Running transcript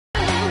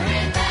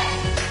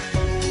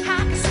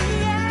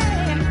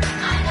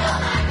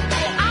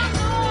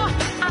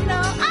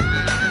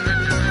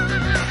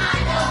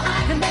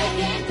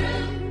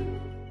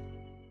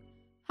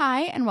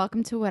Hi, and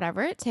welcome to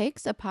Whatever It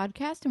Takes, a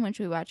podcast in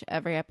which we watch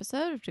every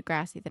episode of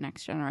Degrassi The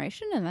Next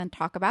Generation and then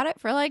talk about it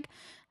for like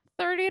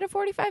 30 to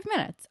 45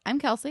 minutes. I'm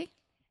Kelsey.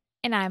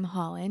 And I'm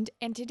Holland,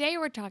 and today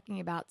we're talking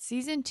about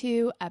Season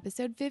 2,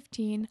 Episode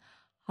 15,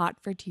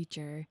 Hot for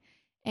Teacher.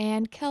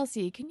 And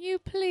Kelsey, can you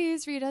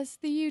please read us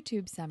the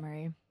YouTube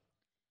summary?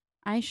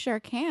 I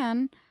sure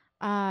can.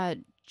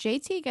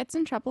 JT gets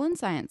in trouble in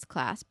science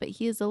class, but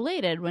he is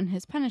elated when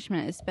his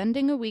punishment is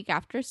spending a week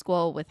after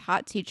school with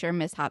hot teacher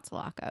Miss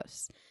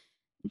Hatsalakos.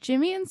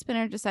 Jimmy and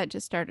Spinner decide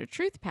to start a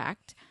truth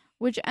pact,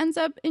 which ends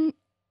up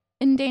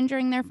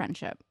endangering their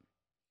friendship.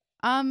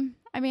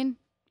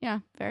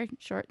 Very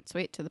short,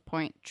 sweet, to the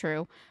point,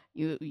 true.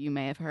 You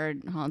may have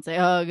heard Holland say,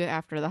 ugh,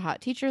 after the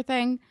hot teacher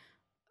thing.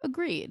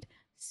 Agreed.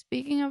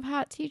 Speaking of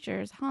hot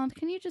teachers, Holland,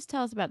 can you just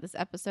tell us about this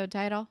episode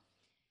title?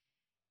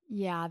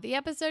 Yeah, the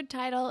episode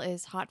title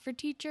is Hot for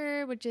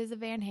Teacher, which is a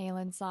Van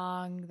Halen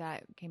song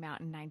that came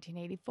out in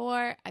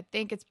 1984. I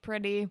think it's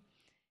pretty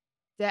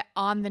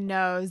on the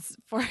nose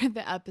for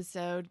the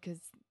episode because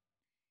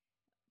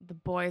the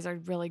boys are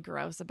really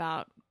gross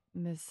about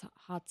Miss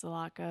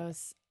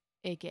Hatsalakos,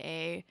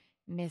 aka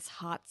Miss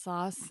Hot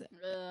Sauce,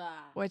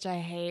 which I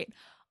hate.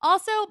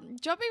 Also,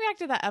 jumping back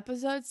to the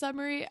episode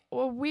summary,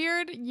 a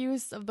weird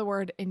use of the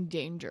word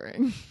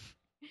endangering.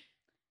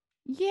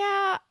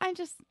 Yeah, I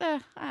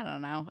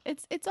don't know.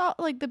 It's all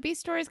like the B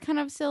story is kind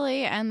of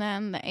silly, and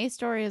then the A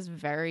story is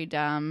very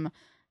dumb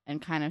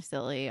and kind of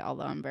silly,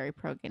 although I'm very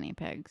pro guinea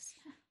pigs.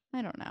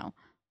 I don't know.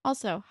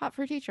 Also, Hot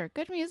for Teacher,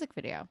 good music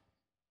video.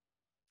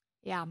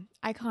 Yeah,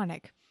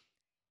 iconic.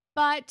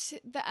 But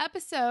the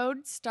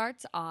episode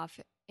starts off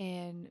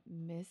in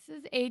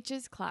Mrs.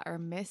 H's class or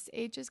Miss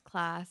H's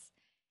class,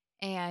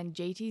 and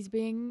JT's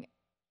being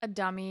a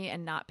dummy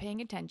and not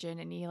paying attention,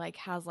 and he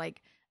has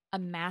a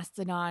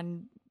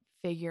mastodon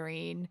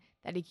figurine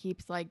that he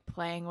keeps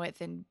playing with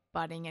and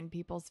butting in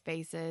people's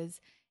faces,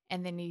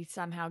 and then he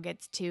somehow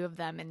gets two of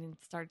them and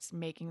starts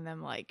making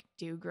them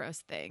do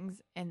gross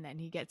things, and then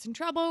he gets in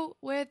trouble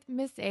with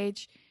Miss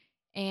H,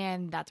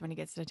 and that's when he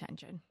gets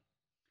detention.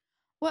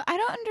 What I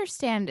don't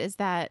understand is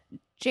that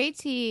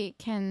JT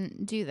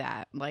can do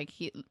that.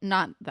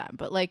 Not that,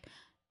 but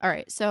all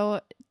right,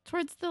 so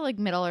towards the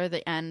middle or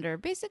the end, or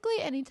basically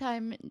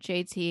anytime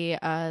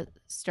JT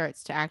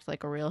starts to act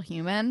like a real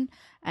human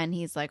and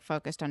he's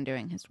focused on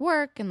doing his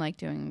work and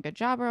doing a good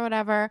job or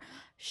whatever,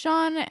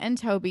 Sean and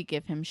Toby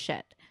give him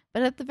shit.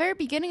 But at the very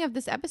beginning of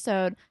this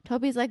episode,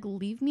 Toby's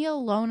leave me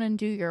alone and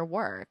do your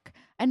work.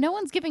 And no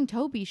one's giving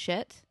Toby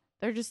shit.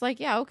 They're just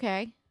yeah,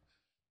 okay.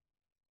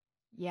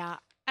 Yeah,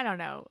 I don't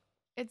know.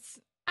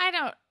 I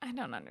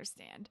don't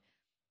understand.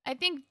 I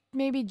think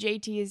maybe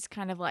JT is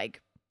kind of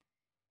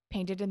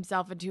painted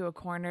himself into a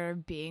corner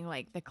of being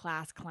the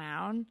class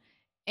clown,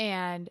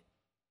 and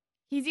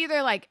he's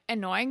either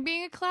annoying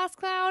being a class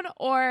clown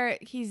or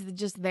he's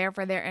just there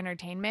for their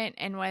entertainment,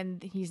 and when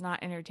he's not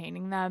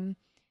entertaining them,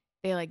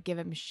 they give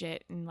him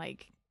shit and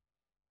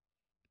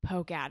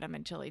poke at him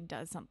until he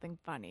does something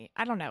funny.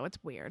 I don't know,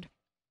 it's weird.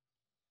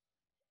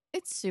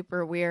 It's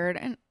super weird,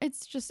 and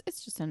it's just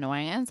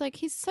annoying. And it's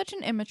he's such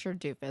an immature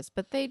doofus,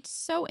 but they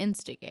so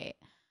instigate.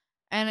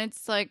 And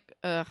it's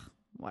ugh,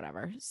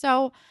 whatever.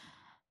 So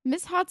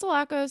Miss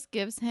Hatsalakos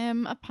gives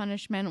him a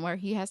punishment where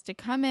he has to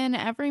come in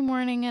every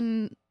morning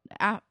and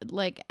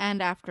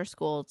and after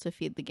school to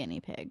feed the guinea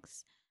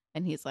pigs.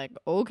 And he's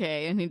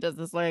okay. And he does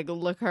this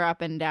look her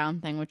up and down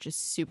thing, which is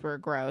super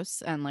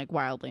gross and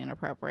wildly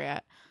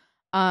inappropriate.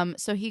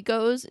 So he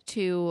goes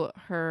to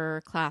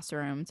her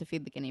classroom to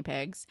feed the guinea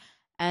pigs.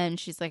 And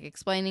she's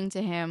explaining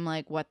to him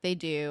what they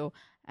do,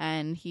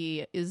 and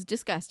he is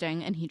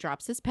disgusting, and he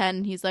drops his pen,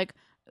 and he's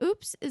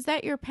oops, is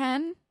that your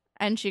pen?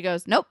 And she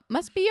goes, nope,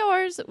 must be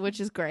yours,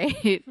 which is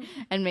great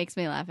and makes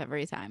me laugh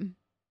every time.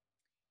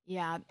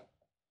 Yeah.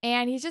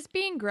 And he's just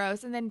being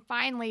gross, and then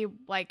finally,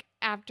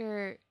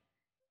 after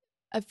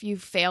a few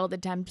failed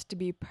attempts to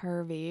be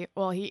pervy,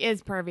 well, he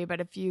is pervy,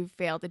 but a few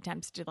failed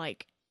attempts to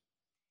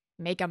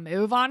make a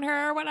move on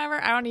her or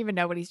whatever, I don't even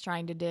know what he's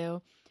trying to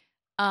do.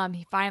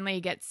 He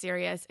finally gets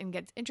serious and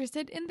gets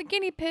interested in the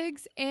guinea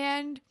pigs,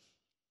 and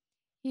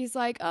he's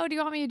oh, do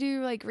you want me to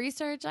do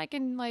research? I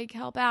can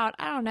help out.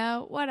 I don't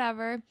know,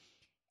 whatever.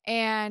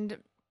 And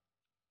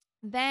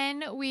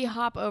then we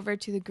hop over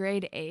to the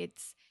grade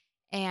 8s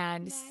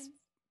and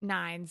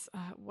nines.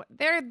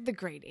 They're the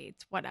grade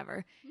 8s,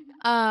 whatever.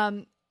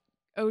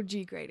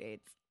 OG grade 8s.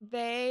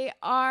 They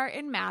are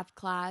in math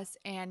class,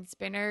 and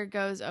Spinner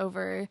goes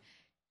over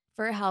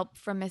for help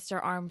from Mr.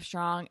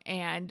 Armstrong,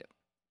 and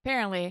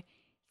apparently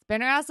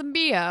Spinner has some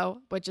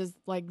BO, which is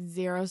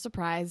zero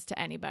surprise to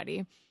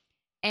anybody.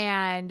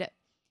 And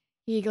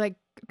he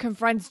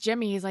confronts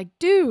Jimmy. He's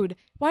dude,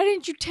 why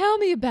didn't you tell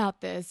me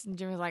about this? And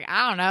Jimmy's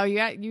I don't know.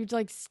 You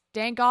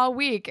stank all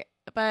week,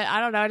 but I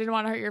don't know. I didn't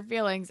want to hurt your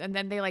feelings. And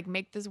then they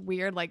make this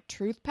weird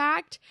truth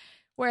pact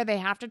where they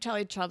have to tell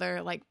each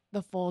other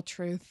the full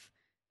truth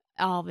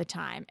all the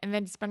time. And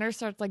then Spinner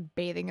starts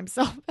bathing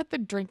himself at the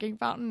drinking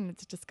fountain.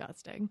 It's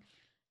disgusting.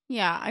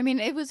 Yeah, I mean,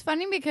 it was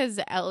funny because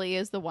Ellie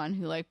is the one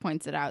who like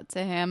points it out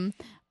to him,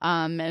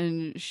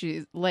 and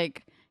she's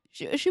like,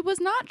 she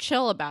was not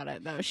chill about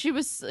it though. She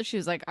was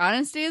like,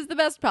 honesty is the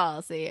best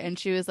policy, and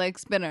she was like,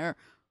 Spinner,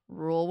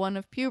 rule one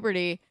of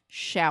puberty: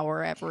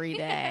 shower every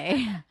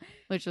day,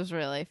 which was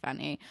really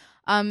funny.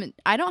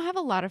 I don't have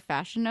a lot of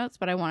fashion notes,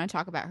 but I want to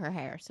talk about her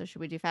hair. So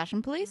should we do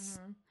fashion police?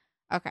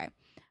 Okay.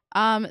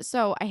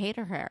 So I hate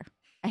her hair.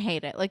 I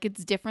hate it. Like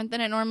it's different than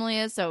it normally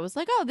is. So it was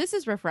like, oh, this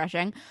is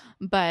refreshing,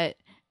 but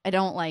I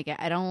don't like it.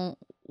 I don't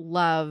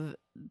love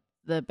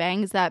the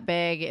bangs that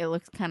big. It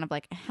looks kind of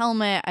like a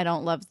helmet. I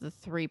don't love the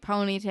 3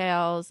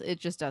 ponytails. It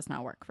just does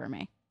not work for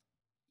me.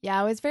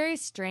 Yeah, it was very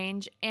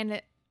strange. And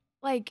it,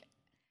 like,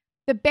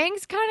 the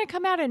bangs kind of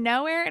come out of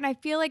nowhere. And I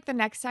feel like the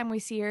next time we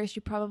see her, she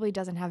probably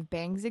doesn't have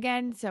bangs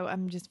again. So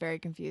I'm just very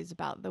confused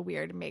about the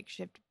weird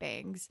makeshift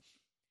bangs.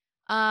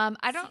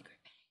 I don't.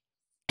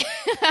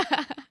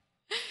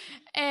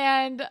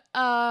 And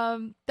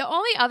the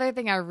only other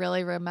thing I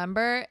really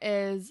remember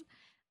is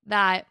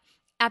that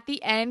at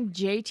the end,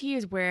 JT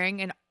is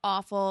wearing an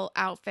awful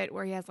outfit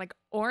where he has like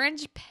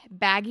orange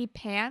baggy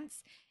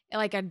pants,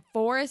 like a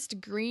forest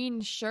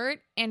green shirt,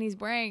 and he's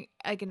wearing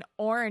like an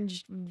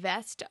orange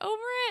vest over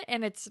it,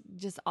 and it's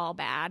just all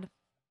bad.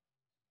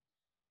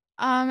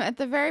 At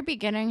the very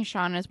beginning,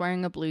 Sean is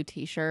wearing a blue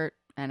t-shirt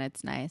and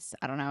it's nice.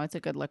 I don't know, it's a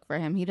good look for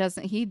him. He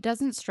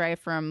doesn't stray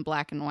from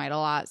black and white a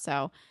lot,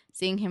 so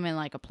seeing him in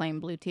like a plain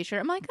blue t-shirt,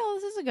 I'm like, "Oh,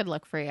 this is a good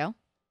look for you."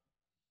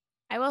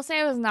 I will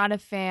say I was not a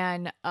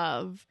fan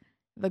of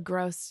the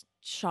gross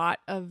shot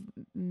of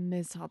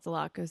Ms.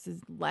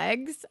 Hatzalakos'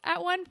 legs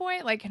at one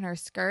point, like in her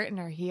skirt and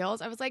her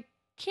heels. I was like,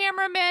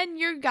 cameraman,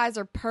 you guys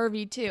are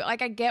pervy too.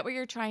 Like, I get what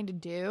you're trying to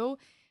do,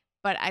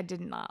 but I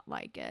did not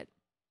like it.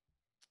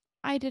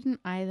 I didn't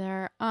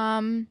either.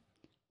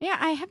 Yeah,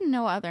 I have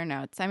no other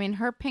notes. I mean,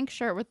 her pink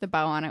shirt with the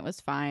bow on it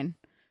was fine.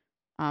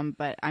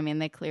 But I mean,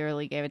 they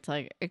clearly gave it to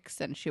like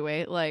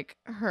accentuate like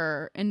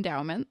her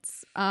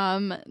endowments.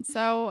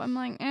 So I'm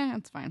like,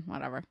 it's fine,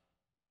 whatever.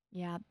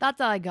 Yeah, that's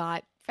all I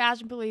got.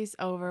 Fashion Police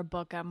over,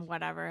 book 'em,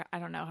 whatever. I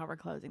don't know how we're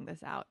closing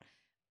this out.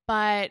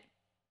 But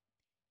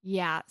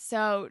yeah,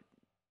 so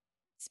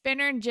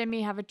Spinner and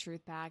Jimmy have a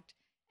truth pact.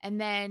 And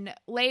then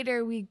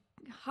later we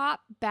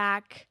hop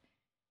back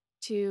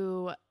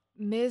to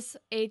Miss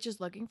H is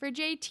looking for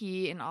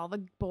JT, and all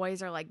the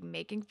boys are like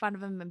making fun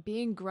of him and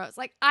being gross.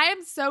 Like, I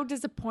am so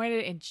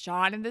disappointed in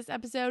Sean in this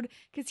episode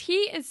because he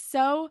is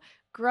so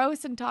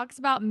gross and talks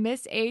about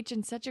Miss H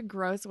in such a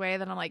gross way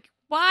that I'm like,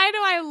 why do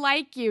I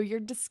like you? You're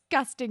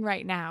disgusting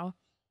right now.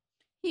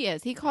 He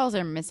is. He calls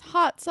her Miss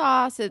Hot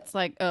Sauce. It's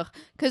like, ugh.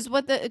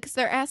 Because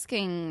they're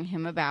asking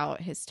him about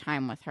his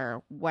time with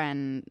her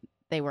when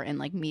they were in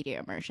like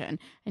media immersion.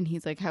 And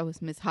he's like, how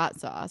was Miss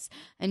Hot Sauce?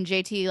 And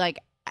JT like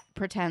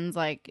pretends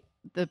like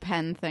the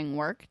pen thing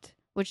worked,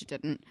 which it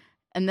didn't.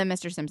 And then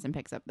Mr. Simpson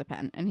picks up the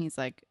pen and he's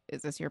like,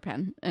 is this your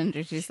pen? And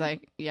JT's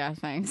like, yeah,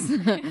 thanks. But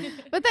then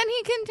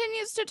he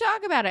continues to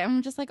talk about it.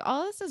 I'm just like,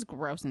 all this is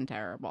gross and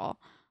terrible.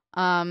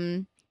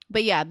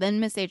 But yeah, then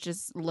Miss H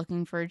is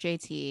looking for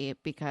JT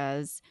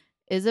because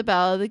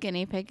Isabella, the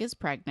guinea pig, is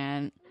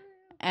pregnant.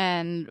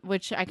 And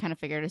which I kind of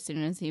figured as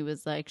soon as he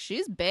was like,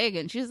 she's big.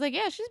 And she's like,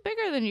 yeah, she's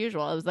bigger than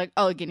usual. I was like,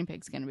 oh, a guinea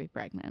pig's going to be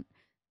pregnant.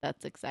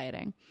 That's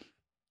exciting.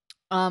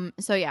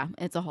 So yeah,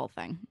 it's a whole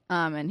thing.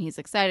 And he's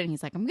excited. And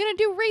he's like, I'm going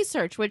to do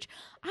research, which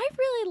I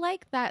really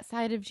like that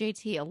side of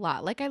JT a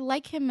lot. Like, I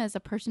like him as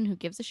a person who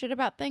gives a shit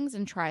about things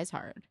and tries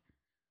hard.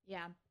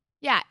 Yeah.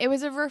 Yeah, it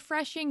was a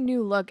refreshing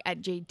new look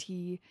at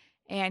JT.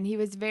 And he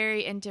was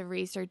very into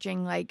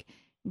researching like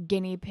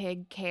guinea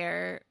pig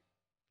care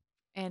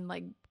and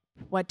like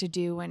what to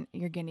do when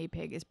your guinea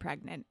pig is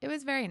pregnant. It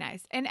was very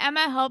nice. And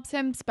Emma helps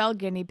him spell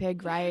guinea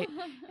pig right.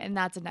 And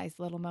that's a nice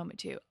little moment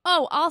too.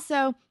 Oh,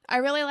 also, I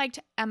really liked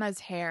Emma's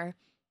hair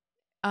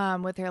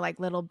with her like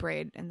little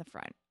braid in the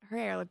front. Her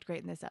hair looked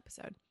great in this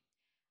episode.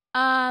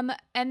 And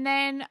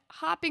then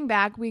hopping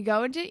back, we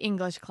go into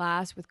English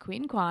class with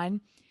Queen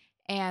Kwan.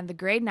 And the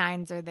grade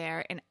 9s are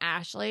there, and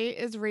Ashley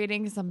is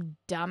reading some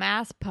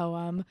dumbass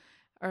poem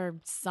or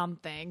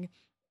something.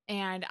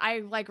 And I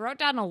like wrote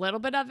down a little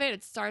bit of it.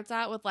 It starts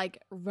out with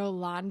like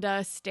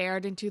Rolanda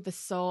stared into the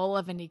soul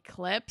of an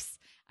eclipse.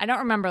 I don't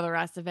remember the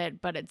rest of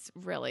it, but it's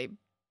really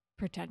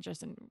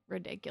pretentious and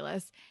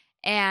ridiculous.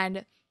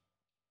 And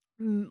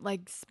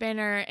like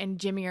Spinner and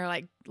Jimmy are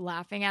like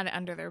laughing at it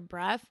under their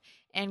breath.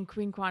 And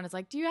Queen Kwan is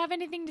like, do you have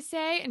anything to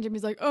say? And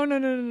Jimmy's like, oh,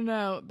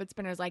 no. But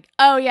Spinner's like,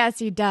 oh, yes,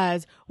 he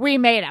does. We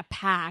made a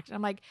pact. And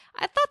I'm like,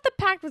 I thought the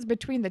pact was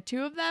between the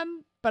two of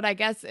them. But I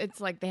guess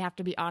it's like they have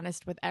to be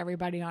honest with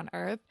everybody on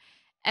Earth.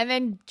 And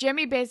then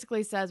Jimmy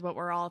basically says what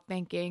we're all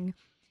thinking,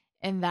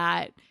 in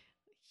that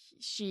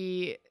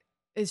she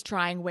is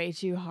trying way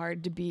too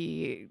hard to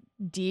be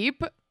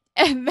deep.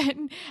 And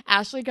then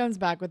Ashley comes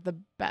back with the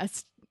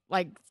best,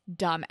 like,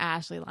 dumb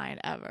Ashley line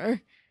ever.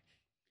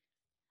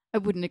 I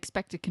wouldn't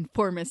expect a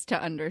conformist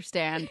to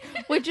understand,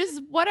 which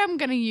is what I'm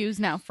going to use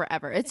now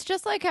forever. It's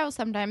just like how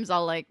sometimes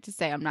I'll like to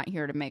say I'm not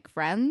here to make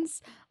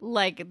friends.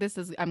 Like,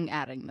 I'm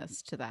adding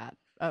this to that.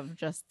 of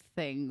just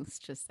things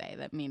to say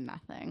that mean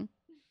nothing.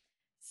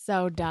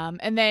 So dumb.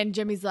 And then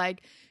Jimmy's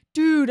like,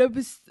 dude,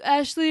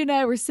 Ashley and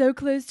I were so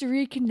close to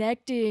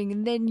reconnecting,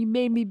 and then you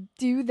made me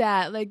do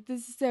that. Like,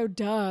 this is so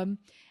dumb.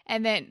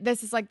 And then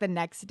this is like the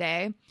next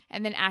day.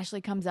 And then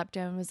Ashley comes up to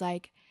him and was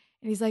like,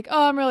 and he's like,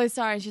 oh, I'm really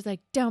sorry. And she's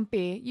like, don't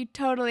be. You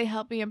totally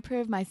helped me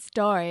improve my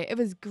story. It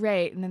was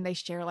great. And then they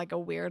share like a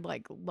weird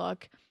like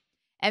look.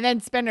 And then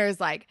Spinner's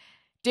like,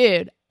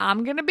 dude,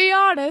 I'm going to be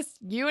honest.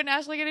 You and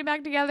Ashley getting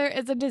back together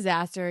is a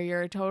disaster.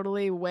 You're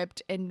totally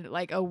whipped and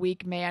like a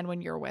weak man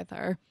when you're with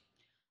her.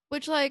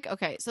 Which, like,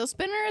 okay, so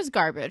Spinner is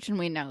garbage, and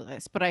we know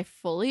this, but I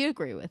fully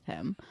agree with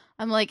him.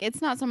 I'm like,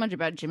 it's not so much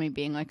about Jimmy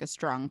being, like, a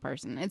strong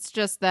person. It's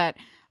just that,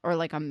 or,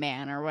 like, a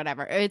man or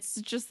whatever. It's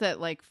just that,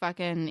 like,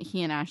 fucking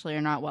he and Ashley are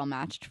not well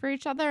matched for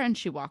each other, and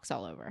she walks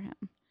all over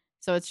him.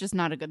 So it's just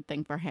not a good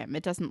thing for him.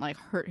 It doesn't, like,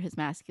 hurt his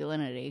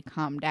masculinity.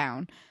 Calm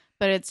down.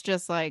 But it's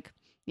just like,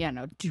 yeah,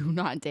 no, do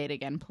not date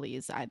again,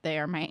 please. They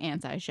are my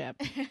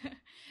anti-ship.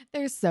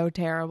 They're so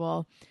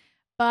terrible.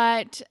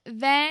 But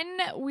then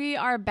we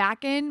are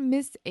back in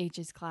Miss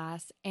H's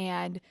class,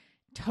 and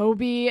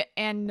Toby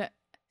and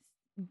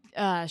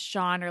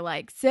Sean are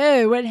like,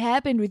 so what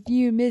happened with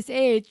you, Miss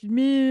H?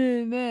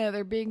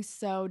 They're being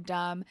so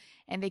dumb,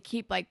 and they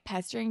keep like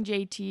pestering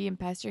JT, and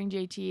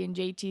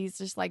JT's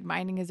just like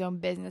minding his own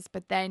business.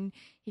 But then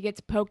he gets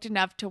poked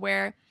enough to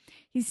where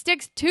he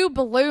sticks 2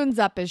 balloons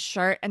up his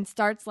shirt and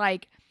starts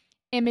like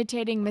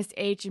imitating Miss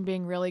H and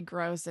being really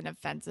gross and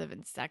offensive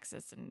and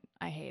sexist, and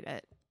I hate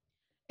it.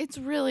 It's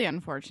really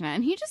unfortunate.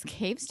 And he just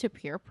caves to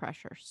peer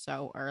pressure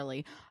so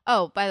early.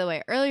 Oh, by the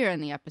way, earlier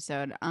in the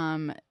episode,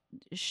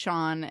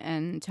 Sean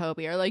and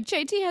Toby are like,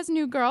 JT has a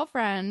new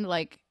girlfriend,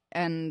 like,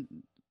 and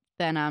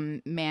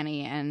then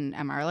Manny and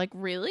Emma are like,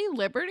 really?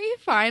 Liberty?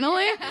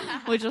 Finally?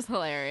 Which is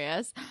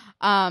hilarious.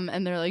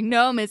 And they're like,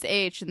 no, Miss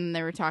H. And then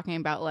they were talking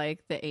about like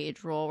the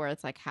age rule where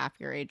it's like half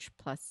your age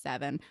plus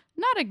 7.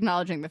 Not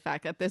acknowledging the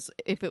fact that this,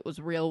 if it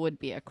was real, would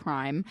be a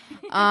crime.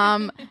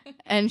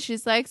 And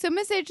she's like, so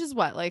Miss H is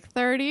what, like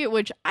 30?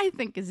 Which I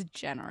think is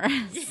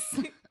generous.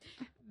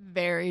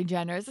 Very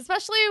generous,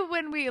 especially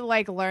when we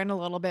like learn a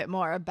little bit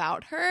more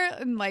about her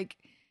and like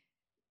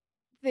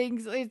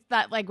things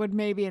that like would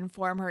maybe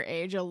inform her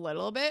age a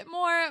little bit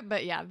more.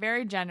 But yeah,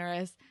 very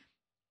generous.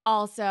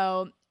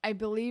 Also, I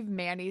believe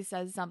Manny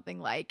says something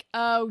like,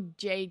 oh,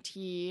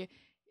 JT,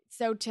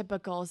 so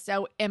typical,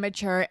 so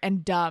immature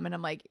and dumb. And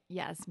I'm like,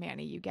 yes,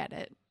 Manny, you get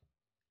it.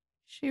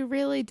 She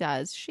really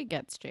does. She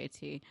gets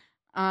JT.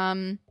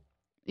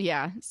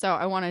 Yeah, so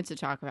I wanted to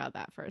talk about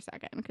that for a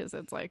second because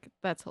it's like,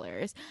 that's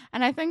hilarious.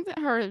 And I think that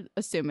her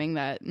assuming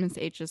that Miss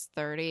H is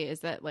 30 is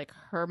that like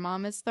her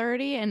mom is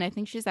 30. And I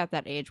think she's at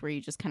that age where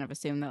you just kind of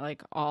assume that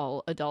like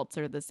all adults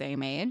are the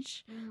same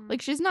age. Mm-hmm. Like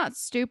she's not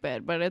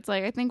stupid, but it's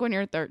like, I think when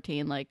you're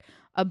 13, like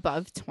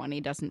above 20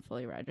 doesn't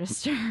fully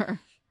register.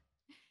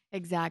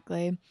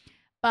 Exactly.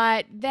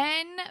 But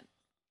then,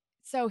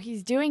 so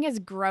he's doing his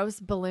gross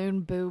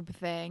balloon boob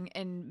thing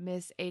and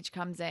Miss H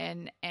comes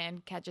in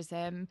and catches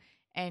him.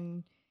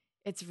 And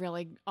it's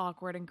really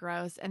awkward and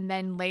gross. And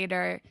then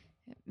later,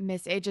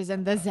 Miss H is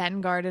in the Zen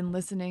garden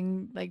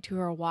listening like to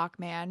her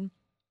Walkman.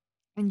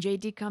 And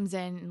JT comes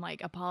in and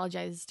like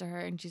apologizes to her.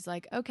 And she's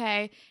like,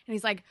 okay. And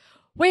he's like,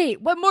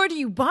 wait, what more do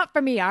you want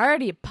from me? I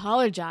already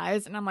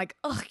apologized. And I'm like,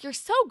 ugh, you're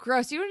so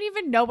gross. You don't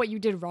even know what you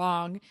did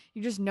wrong.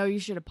 You just know you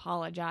should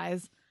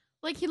apologize.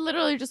 Like he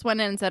literally just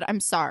went in and said, I'm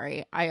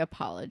sorry, I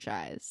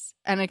apologize.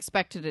 And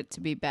expected it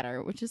to be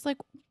better, which is like,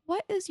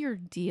 what is your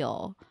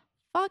deal?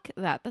 Fuck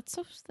that. That's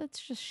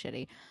just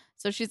shitty.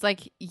 So she's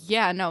like,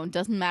 yeah, no, it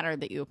doesn't matter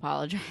that you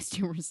apologized.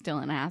 You were still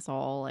an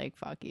asshole. Like,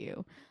 fuck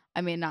you.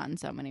 I mean, not in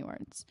so many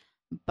words.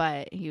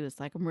 But he was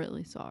like, I'm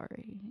really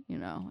sorry, you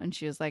know? And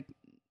she was like,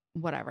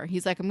 whatever.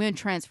 He's like, I'm going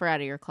to transfer out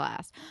of your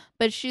class.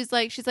 But she's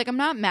like, I'm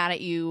not mad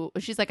at you.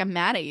 She's like, I'm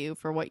mad at you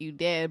for what you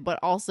did. But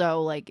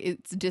also, like,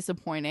 it's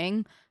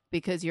disappointing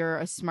because you're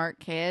a smart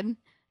kid,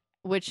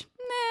 which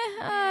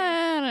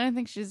I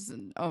think she's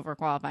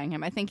overqualifying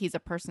him. I think he's a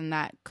person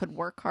that could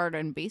work harder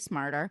and be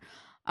smarter.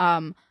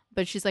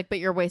 But she's like, but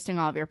you're wasting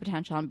all of your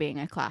potential on being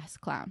a class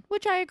clown,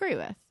 which I agree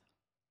with.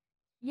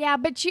 Yeah,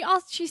 but she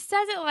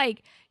says it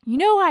like, you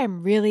know,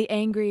 I'm really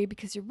angry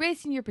because you're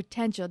wasting your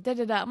potential. Da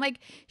da da. I'm like,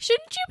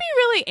 shouldn't you be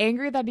really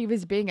angry that he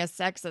was being a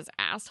sexist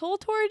asshole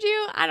towards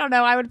you? I don't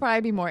know. I would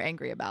probably be more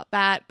angry about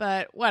that,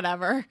 but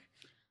whatever.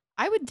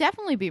 I would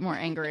definitely be more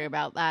angry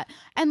about that.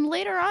 And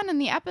later on in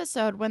the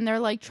episode, when they're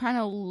like trying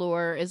to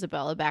lure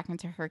Isabella back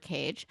into her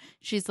cage,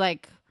 she's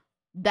like,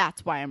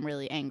 that's why I'm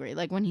really angry.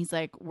 Like when he's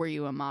like, were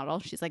you a model?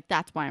 She's like,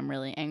 that's why I'm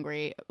really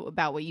angry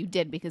about what you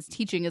did because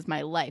teaching is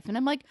my life. And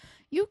I'm like,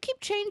 you keep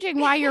changing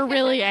why you're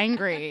really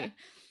angry.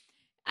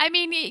 I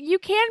mean, you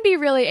can be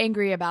really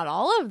angry about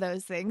all of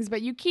those things,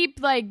 but you keep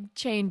like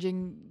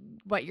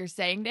changing what you're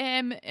saying to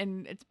him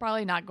and it's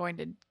probably not going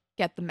to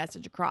get the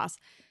message across.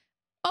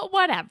 But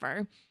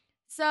whatever.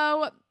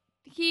 So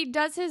he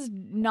does his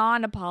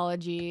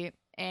non-apology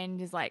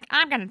and is like,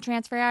 I'm going to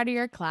transfer out of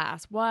your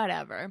class,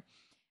 whatever.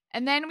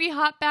 And then we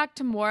hop back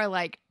to more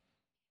like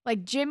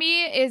Like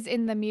Jimmy is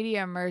in the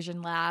media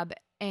immersion lab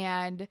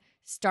and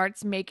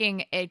starts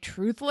making a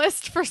truth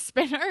list for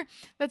Spinner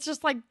that's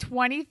just like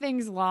 20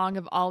 things long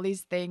of all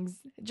these things,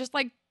 just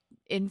like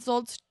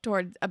insults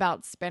towards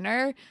about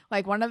Spinner.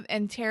 Like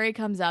and Terry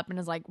comes up and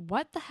is like,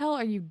 "What the hell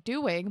are you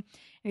doing?"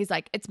 And he's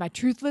like, "It's my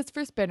truth list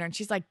for Spinner." And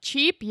she's like,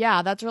 "Cheap?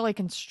 Yeah, that's really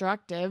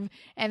constructive."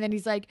 And then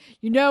he's like,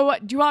 "You know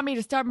what? Do you want me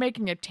to start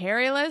making a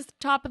Terry list?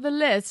 Top of the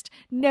list.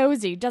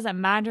 Nosy, doesn't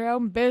mind her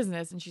own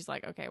business." And she's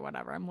like, "Okay,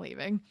 whatever, I'm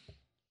leaving."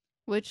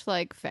 Which,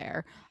 like,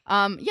 fair.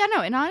 Yeah,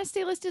 no, an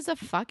honesty list is a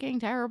fucking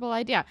terrible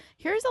idea.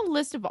 Here's a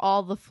list of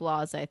all the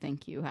flaws I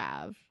think you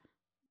have.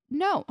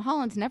 No,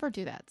 Holland, never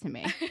do that to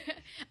me.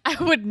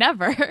 I would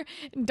never.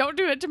 Don't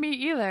do it to me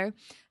either.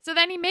 So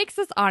then he makes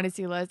this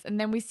honesty list, and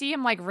then we see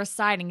him like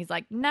reciting. He's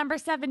like, number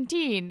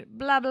 17,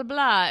 blah, blah,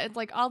 blah. It's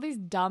like all these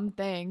dumb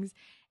things.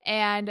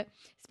 And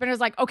Spinner's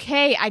like,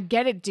 "Okay, I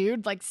get it,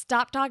 dude. Like,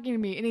 stop talking to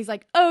me." And he's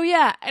like, "Oh,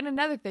 yeah. And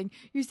another thing,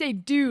 you say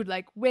dude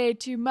like way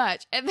too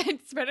much." And then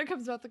Spinner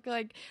comes up with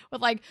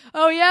like,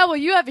 "Oh, yeah, well,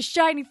 you have a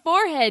shiny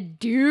forehead,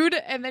 dude."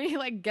 And then he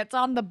like gets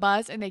on the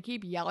bus and they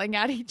keep yelling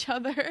at each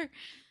other.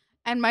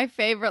 And my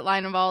favorite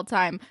line of all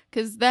time,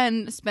 because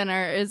then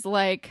Spinner is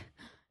like,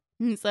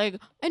 he's like,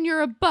 "And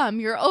you're a bum.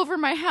 You're over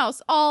my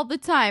house all the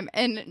time."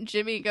 And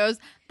Jimmy goes,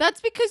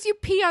 "That's because you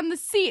pee on the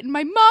seat and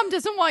my mom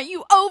doesn't want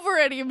you over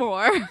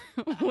anymore."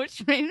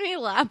 Which made me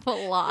laugh a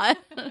lot.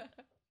 It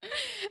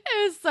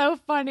was so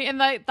funny. And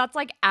like that's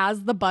like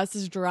as the bus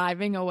is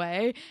driving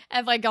away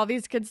and like all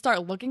these kids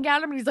start looking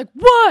at him and he's like,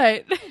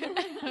 "What?"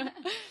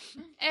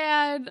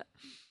 And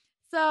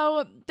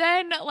so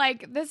then,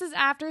 like, this is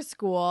after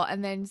school,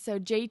 and then so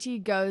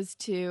JT goes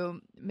to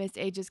Miss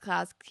H's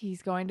class.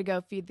 He's going to go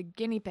feed the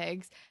guinea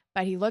pigs,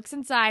 but he looks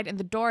inside and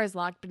the door is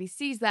locked, but he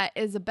sees that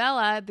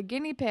Isabella, the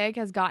guinea pig,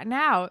 has gotten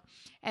out.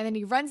 And then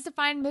he runs to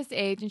find Miss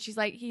H, and he's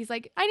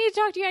like, "I need to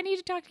talk to you, I need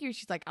to talk to you."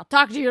 She's like, "I'll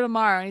talk to you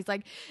tomorrow." And he's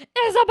like,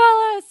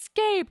 "Isabella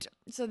escaped."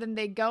 So then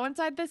they go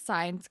inside the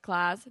science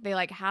class. They,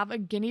 like, have a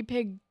guinea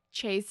pig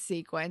chase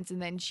sequence,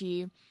 and then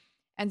she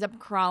ends up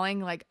crawling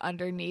like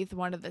underneath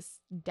one of the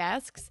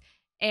desks,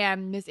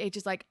 and Miss H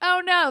is like,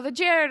 "Oh no, the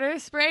janitor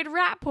sprayed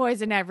rat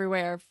poison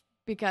everywhere,"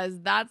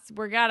 because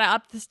we're gotta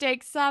up the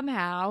stakes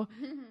somehow.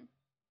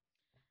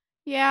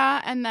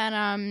 Yeah, and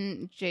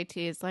then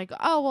JT is like,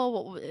 "Oh,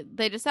 well,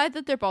 they decide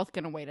that they're both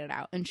going to wait it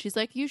out." And she's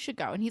like, "You should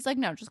go." And he's like,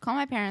 "No, just call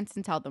my parents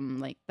and tell them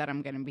like that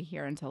I'm going to be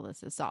here until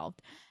this is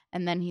solved."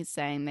 And then he's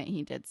saying that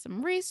he did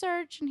some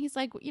research, and he's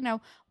like,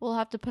 "We'll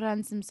have to put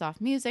on some soft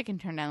music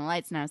and turn down the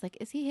lights." And I was like,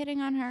 "Is he hitting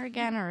on her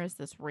again, or is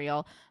this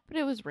real?" But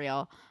it was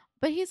real.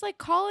 But he's like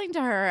calling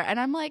to her, and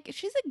I'm like,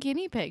 "She's a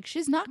guinea pig.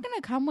 She's not going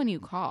to come when you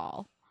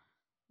call.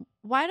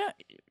 Why don't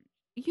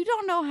you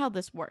don't know how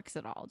this works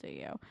at all, do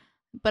you?"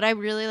 But I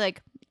really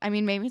like, I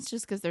mean, maybe it's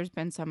just because there's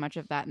been so much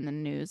of that in the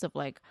news of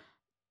like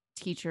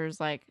teachers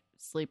like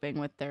sleeping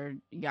with their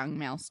young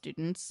male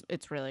students.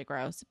 It's really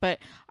gross. But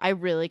I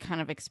really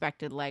kind of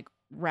expected like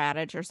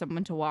Radich or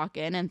someone to walk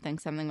in and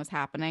think something was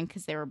happening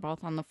because they were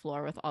both on the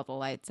floor with all the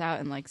lights out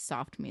and like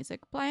soft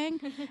music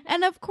playing.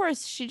 And of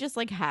course, she just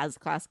like has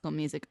classical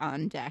music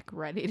on deck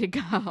ready to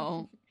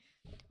go.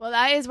 Well,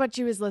 that is what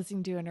she was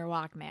listening to in her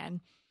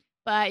Walkman.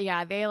 But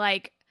yeah, they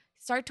like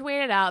start to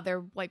wait it out.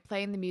 They're like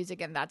playing the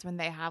music, and that's when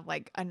they have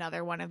like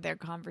another one of their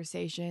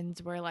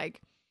conversations where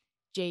like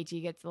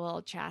JT gets a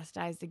little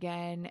chastised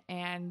again,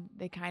 and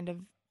they kind of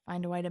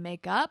find a way to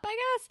make up, I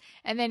guess.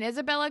 And then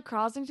Isabella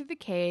crawls into the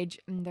cage,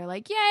 and they're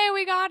like, "Yay,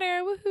 we got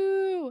her,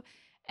 woohoo!"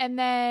 And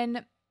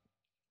then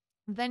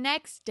the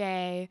next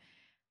day,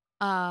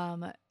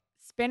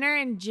 Spinner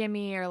and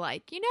Jimmy are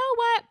like, "You know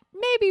what?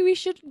 Maybe we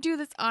shouldn't do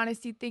this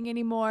honesty thing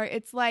anymore.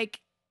 It's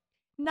like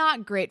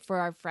not great for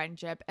our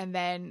friendship." And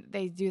then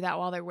they do that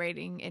while they're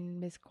waiting in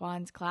Miss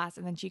Kwan's class,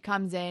 and then she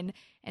comes in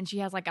and she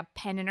has like a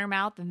pen in her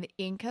mouth and the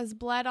ink has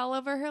bled all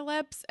over her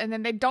lips, and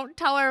then they don't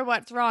tell her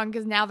what's wrong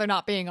because now they're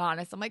not being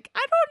honest. I'm like, I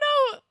don't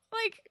know,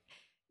 like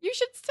you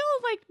should still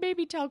like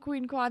maybe tell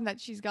Queen Kwan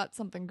that she's got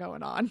something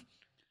going on.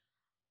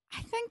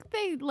 I think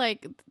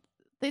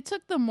they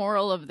took the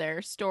moral of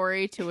their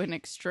story to an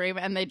extreme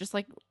and they just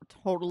like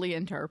totally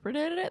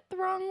interpreted it the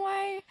wrong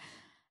way.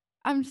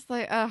 I'm just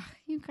like, ugh,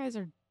 you guys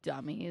are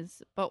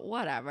dummies, but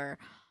whatever.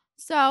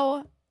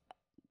 So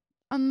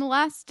on the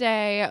last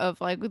day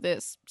of like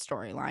this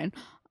storyline,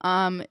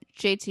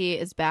 JT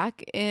is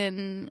back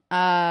in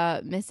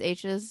Miss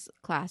H's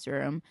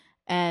classroom,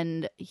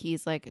 and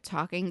he's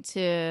talking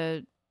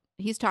to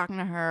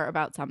her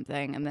about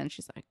something, and then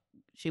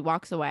she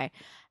walks away,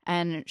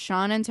 and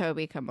Sean and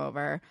Toby come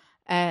over.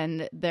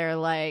 And they're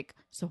like,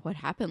 "So what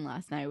happened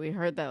last night? We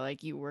heard that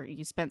like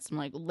you spent some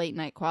like late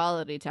night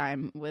quality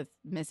time with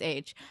Miss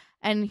H."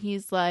 And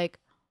he's like,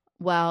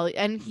 "Well,"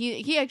 and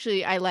he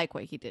actually, I like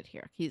what he did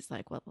here. He's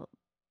like, well,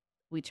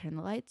 we turned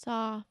the lights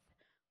off,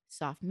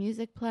 soft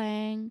music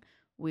playing.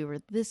 We were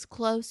this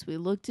close. We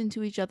looked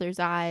into each other's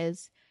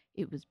eyes.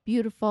 It was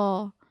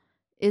beautiful.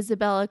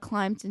 Isabella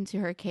climbed into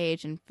her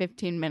cage, and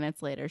 15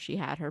 minutes later, she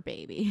had her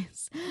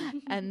babies.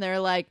 And they're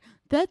like,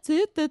 "That's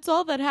it? That's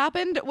all that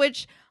happened?"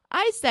 Which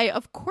I say,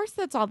 of course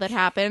that's all that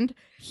happened.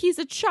 He's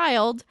a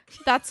child.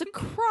 That's a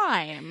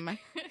crime.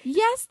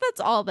 Yes, that's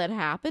all that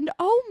happened.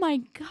 Oh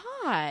my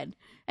God.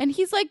 And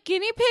he's like,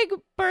 guinea pig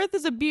birth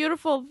is a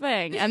beautiful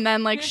thing. And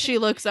then like she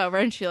looks over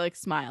and she like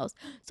smiles.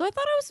 So I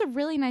thought it was a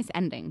really nice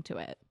ending to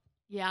it.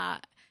 Yeah,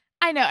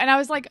 I know. And I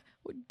was like,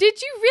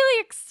 did you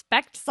really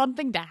expect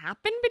something to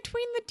happen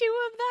between the two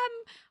of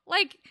them?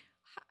 Like,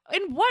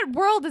 in what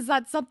world is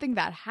that something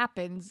that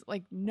happens?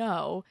 Like,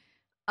 no.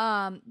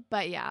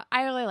 But yeah,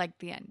 I really liked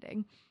the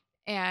ending.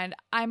 And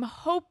I'm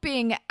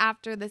hoping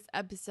after this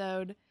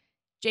episode,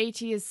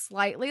 JT is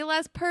slightly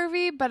less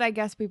pervy, but I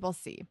guess we will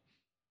see.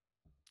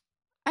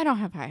 I don't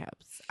have high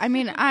hopes. I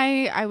mean,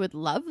 I would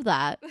love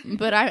that,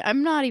 but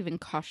I'm not even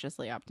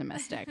cautiously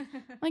optimistic.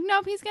 Like,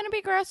 nope, he's going to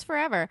be gross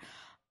forever.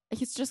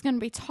 He's just going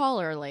to be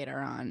taller later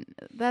on.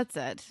 That's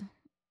it.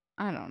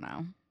 I don't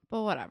know.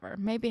 But whatever.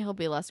 Maybe he'll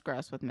be less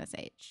gross with Miss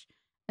H.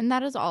 And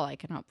that is all I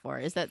can hope for,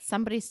 is that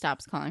somebody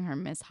stops calling her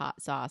Miss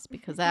Hot Sauce,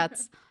 because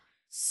that's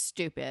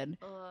stupid.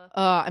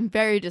 I'm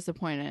very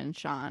disappointed in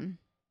Sean.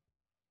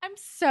 I'm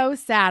so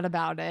sad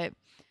about it.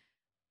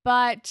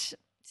 But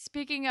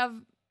speaking of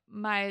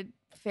my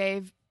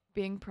fave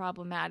being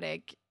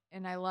problematic,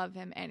 and I love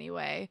him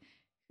anyway,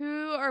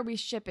 who are we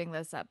shipping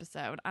this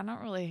episode? I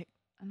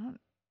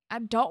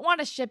don't want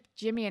to ship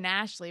Jimmy and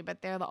Ashley,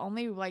 but they're the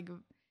only like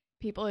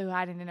people who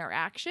had an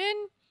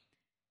interaction.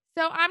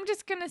 So I'm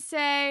just gonna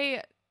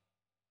say,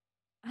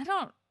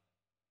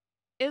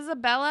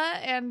 Isabella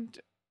and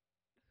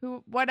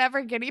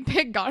whatever guinea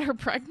pig got her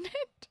pregnant.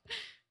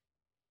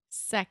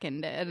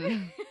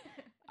 Seconded.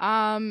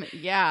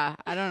 Yeah,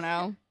 I don't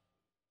know.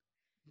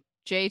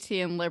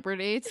 JT and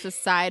Liberty to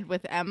side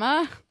with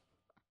Emma.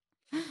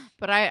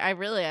 But I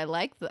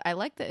like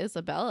the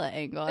Isabella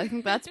angle. I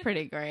think that's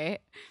pretty great.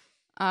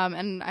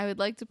 And I would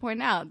like to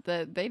point out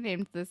that they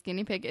named this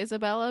guinea pig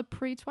Isabella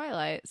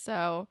pre-Twilight.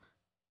 So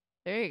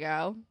there you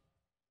go.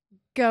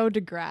 Go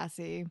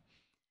Degrassi.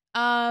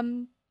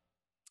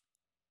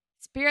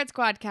 Spirit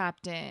Squad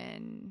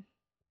captain.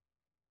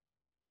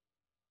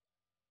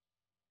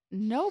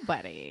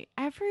 Nobody.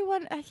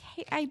 Everyone.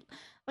 I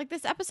like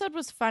this episode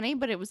was funny,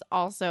 but it was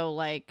also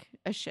like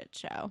a shit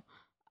show.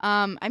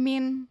 I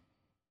mean,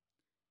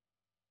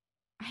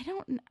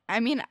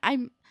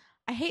 I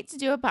hate to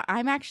do it, but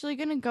I'm actually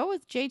gonna go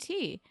with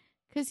JT,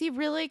 because he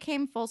really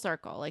came full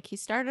circle. Like, he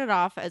started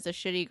off as a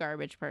shitty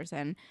garbage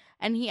person,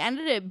 and he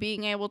ended up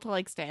being able to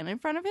like stand in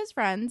front of his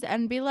friends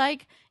and be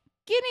like,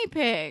 guinea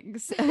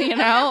pigs, you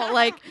know,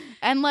 like,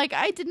 and like,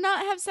 I did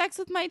not have sex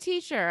with my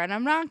teacher, and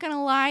I'm not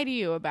gonna lie to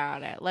you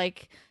about it.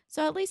 Like,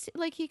 so at least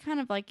like he kind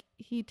of like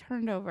he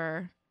turned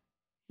over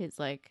his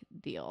like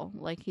deal.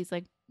 Like,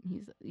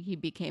 he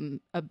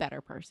became a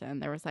better person.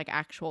 There was like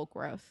actual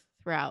growth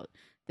throughout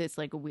this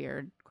like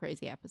weird,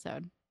 crazy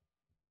episode.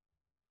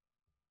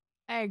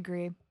 I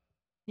agree.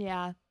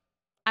 Yeah.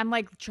 I'm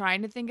like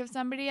trying to think of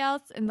somebody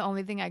else, and the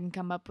only thing I can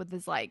come up with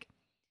is like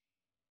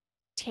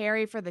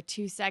Terry for the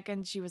 2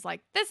 seconds she was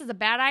like, this is a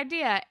bad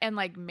idea, and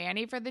like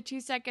Manny for the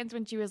 2 seconds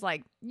when she was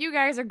like, you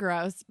guys are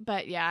gross.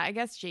 But yeah, I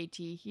guess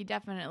JT, he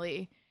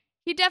definitely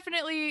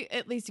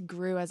at least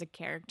grew as a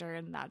character,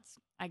 and that's,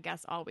 I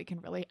guess, all we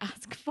can really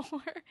ask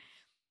for.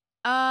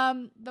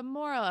 The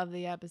moral of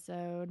the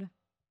episode.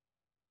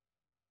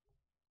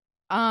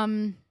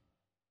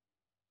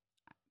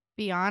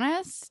 Be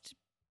honest,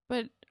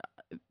 but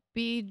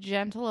be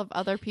gentle of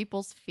other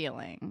people's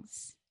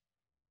feelings.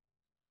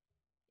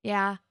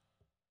 Yeah.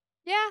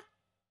 Yeah.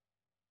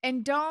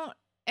 And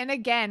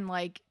again,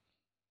 like,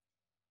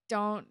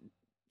 don't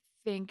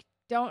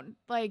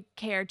like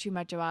care too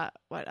much about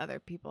what other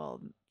people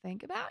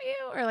think about you,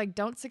 or like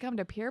don't succumb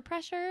to peer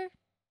pressure,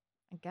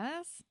 I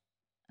guess.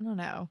 I don't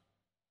know.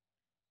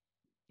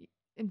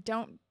 And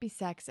don't be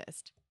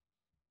sexist.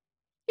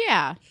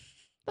 Yeah.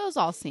 Those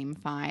all seem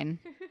fine.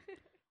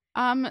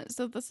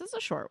 So this is a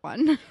short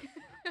one.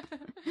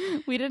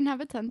 We didn't have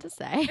a ton to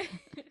say.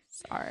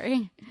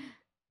 Sorry.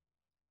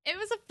 It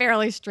was a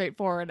fairly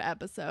straightforward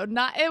episode.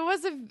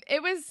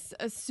 It was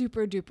a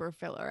super duper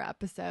filler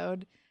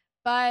episode.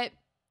 But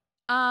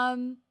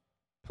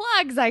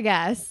plugs, I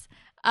guess.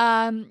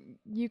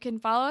 You can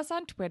follow us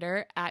on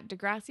Twitter at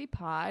Degrassi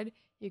Pod.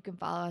 You can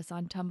follow us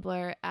on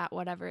Tumblr at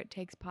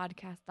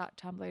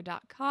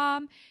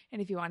whateverittakes.tumblr.com.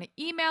 And if you want to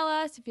email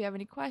us, if you have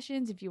any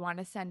questions, if you want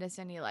to send us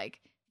any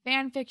like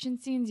fan fiction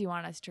scenes you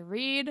want us to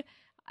read.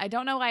 I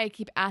don't know why I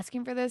keep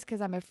asking for this,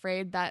 because I'm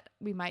afraid that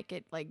we might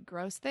get like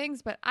gross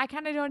things, but I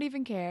kind of don't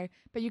even care.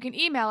 But you can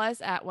email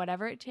us at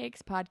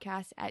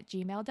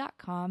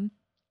whateverittakes@gmail.com.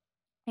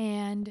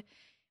 And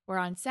we're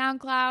on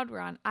SoundCloud, we're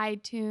on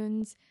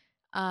iTunes.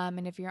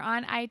 And if you're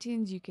on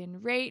iTunes, you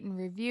can rate and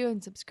review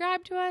and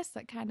subscribe to us.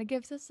 That kind of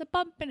gives us a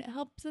bump and it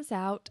helps us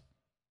out.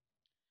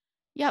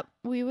 Yep,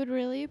 we would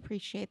really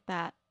appreciate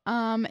that.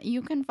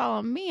 You can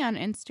follow me on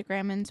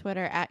Instagram and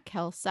Twitter at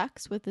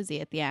KelSucks with a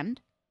Z at the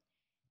end.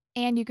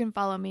 And you can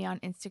follow me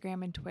on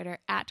Instagram and Twitter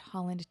at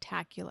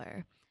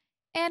HollandTacular.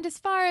 And as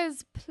far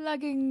as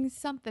plugging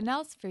something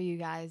else for you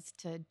guys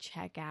to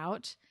check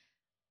out,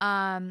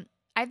 I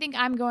think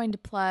I'm going to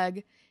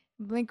plug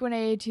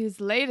Blink-182's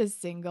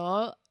latest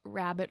single,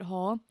 Rabbit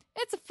Hole.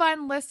 It's a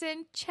fun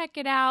listen. Check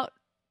it out.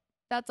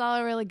 That's all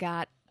I really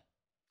got.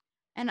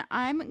 And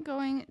I'm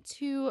going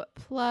to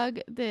plug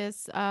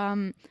this.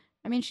 I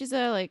mean, she's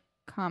a like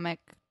comic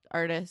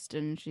artist,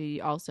 and she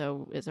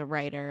also is a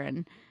writer.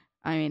 And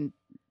I mean,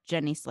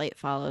 Jenny Slate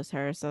follows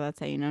her, so that's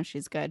how you know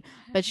she's good.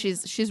 But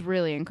she's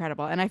really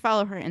incredible, and I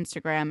follow her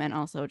Instagram and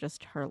also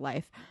just her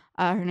life.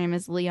 Her name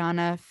is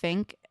Liana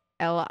Fink,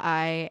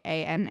 Liana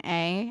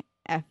Finck.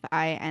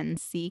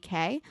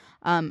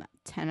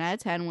 10 out of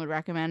 10 would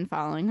recommend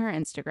following her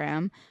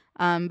Instagram.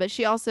 But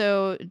she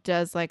also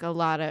does like a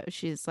lot of,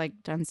 she's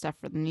like done stuff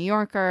for the New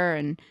Yorker,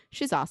 and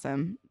she's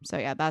awesome. So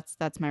yeah,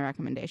 that's my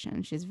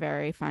recommendation. She's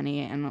very funny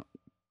and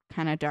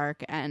kind of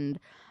dark, and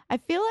I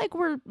feel like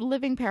we're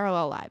living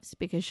parallel lives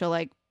because she'll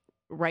like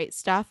write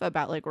stuff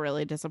about like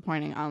really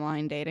disappointing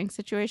online dating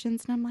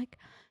situations, and I'm like,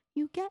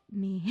 you get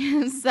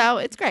me. So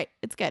it's great.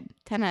 It's good.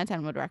 10 out of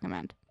 10 would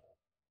recommend.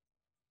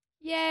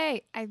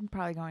 Yay. I'm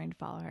probably going to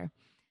follow her.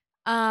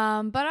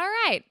 But all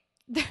right.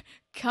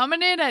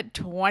 Coming in at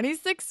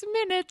 26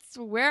 minutes.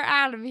 We're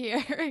out of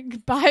here.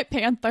 Bye,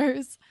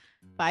 Panthers.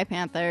 Bye,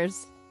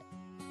 Panthers.